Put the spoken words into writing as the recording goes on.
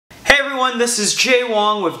everyone, this is Jay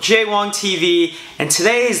Wong with Jay Wong TV, and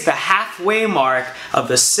today is the halfway mark of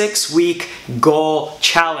the 6-week goal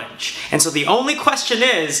challenge. And so the only question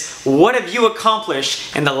is, what have you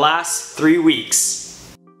accomplished in the last 3 weeks?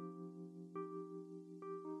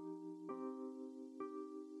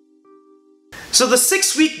 So the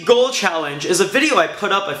 6-week goal challenge is a video I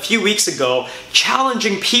put up a few weeks ago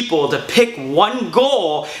challenging people to pick one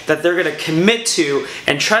goal that they're going to commit to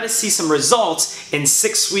and try to see some results in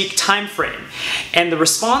 6-week time frame. And the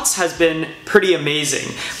response has been pretty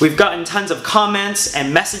amazing. We've gotten tons of comments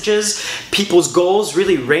and messages, people's goals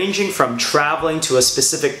really ranging from traveling to a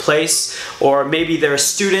specific place, or maybe they're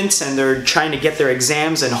students and they're trying to get their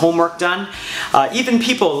exams and homework done. Even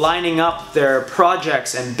people lining up their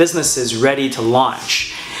projects and businesses ready to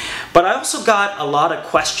launch. But I also got a lot of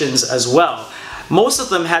questions as well. Most of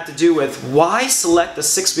them had to do with why select the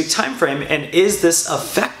 6-week time frame and is this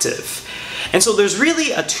effective? And so there's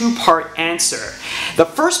really a two-part answer. The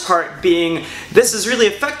first part being this is really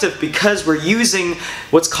effective because we're using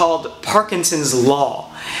what's called Parkinson's law.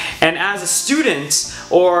 And as a student,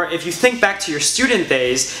 or if you think back to your student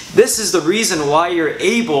days, this is the reason why you're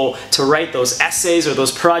able to write those essays or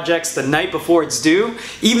those projects the night before it's due,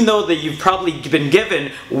 even though that you've probably been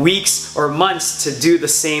given weeks or months to do the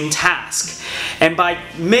same task. And by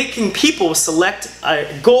making people select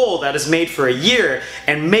a goal that is made for a year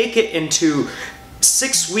and make it into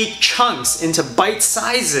 6-week chunks, into bite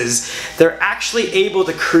sizes, they're actually able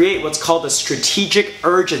to create what's called a strategic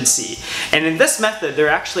urgency. And in this method, they're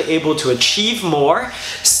actually able to achieve more,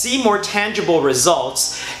 see more tangible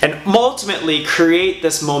results, and ultimately create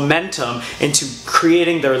this momentum into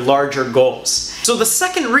creating their larger goals. So the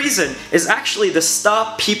second reason is actually to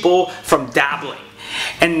stop people from dabbling.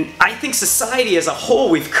 And I think society as a whole,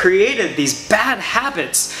 we've created these bad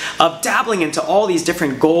habits of dabbling into all these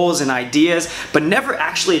different goals and ideas, but never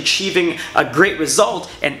actually achieving a great result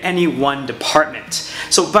in any one department.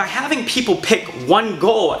 So by having people pick one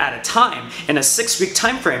goal at a time in a 6-week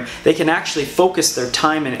time frame, they can actually focus their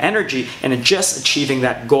time and energy in just achieving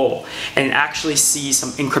that goal and actually see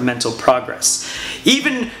some incremental progress.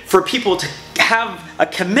 Even for people to have a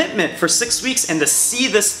commitment for 6 weeks and to see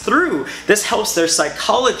this through, this helps their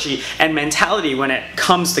psychology and mentality when it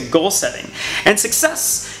comes to goal setting. And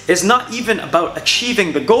success is not even about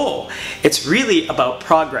achieving the goal. It's really about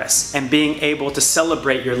progress and being able to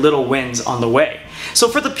celebrate your little wins on the way. So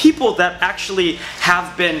for the people that actually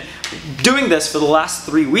have been doing this for the last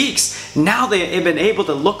 3 weeks, now they've been able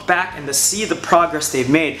to look back and to see the progress they've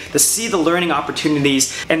made, to see the learning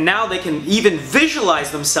opportunities, and now they can even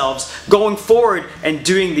visualize themselves going forward and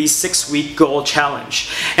doing the 6-week goal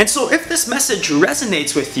challenge. And so if this message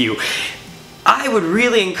resonates with you, I would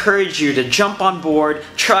really encourage you to jump on board,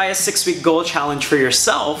 try a 6-week goal challenge for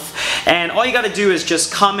yourself, and all you got to do is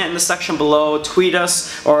just comment in the section below, tweet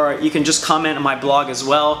us, or you can just comment on my blog as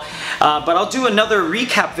well. But I'll do another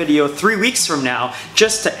recap video 3 weeks from now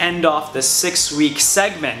just to end off this 6-week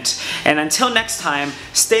segment. And until next time,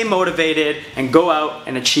 stay motivated and go out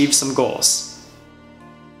and achieve some goals.